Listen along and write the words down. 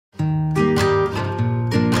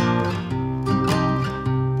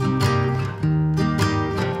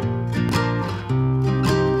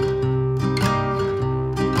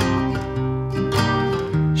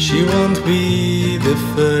won't be the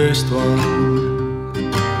first one,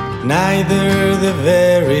 neither the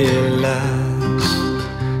very last.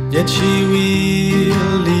 Yet she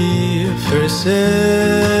will leave her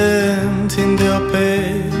scent in the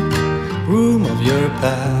opaque room of your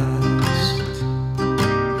past.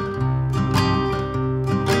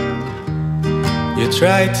 You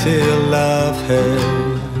tried to love her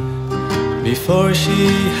before she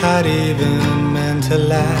had even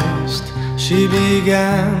mentalized. She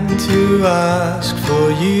began to ask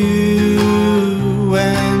for you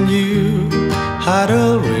when you had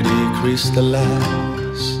already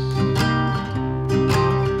crystallized.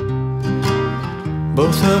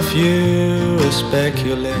 Both of you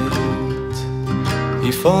speculate,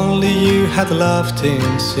 if only you had loved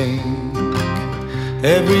in sync,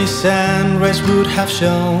 every sunrise would have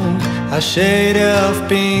shown a shade of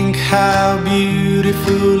pink. How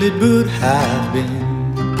beautiful it would have been.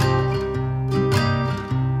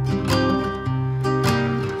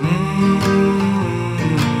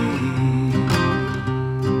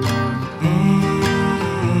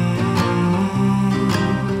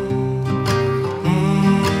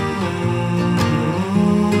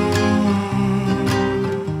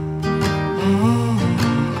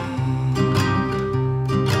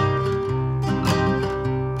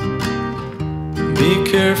 Be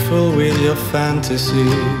careful with your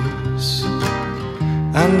fantasies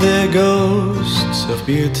and the ghosts of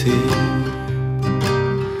beauty.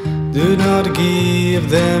 Do not give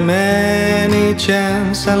them any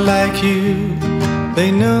chance, unlike you,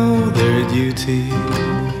 they know their duty.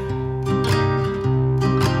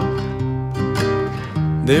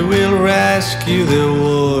 They will rescue the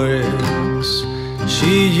waters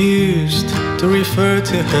she used to refer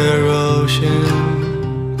to her ocean.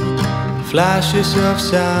 Flashes of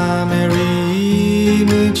summery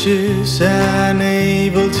images,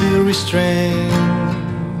 unable to restrain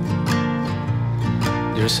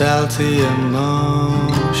your salty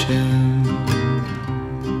emotion.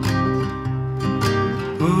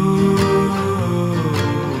 Ooh.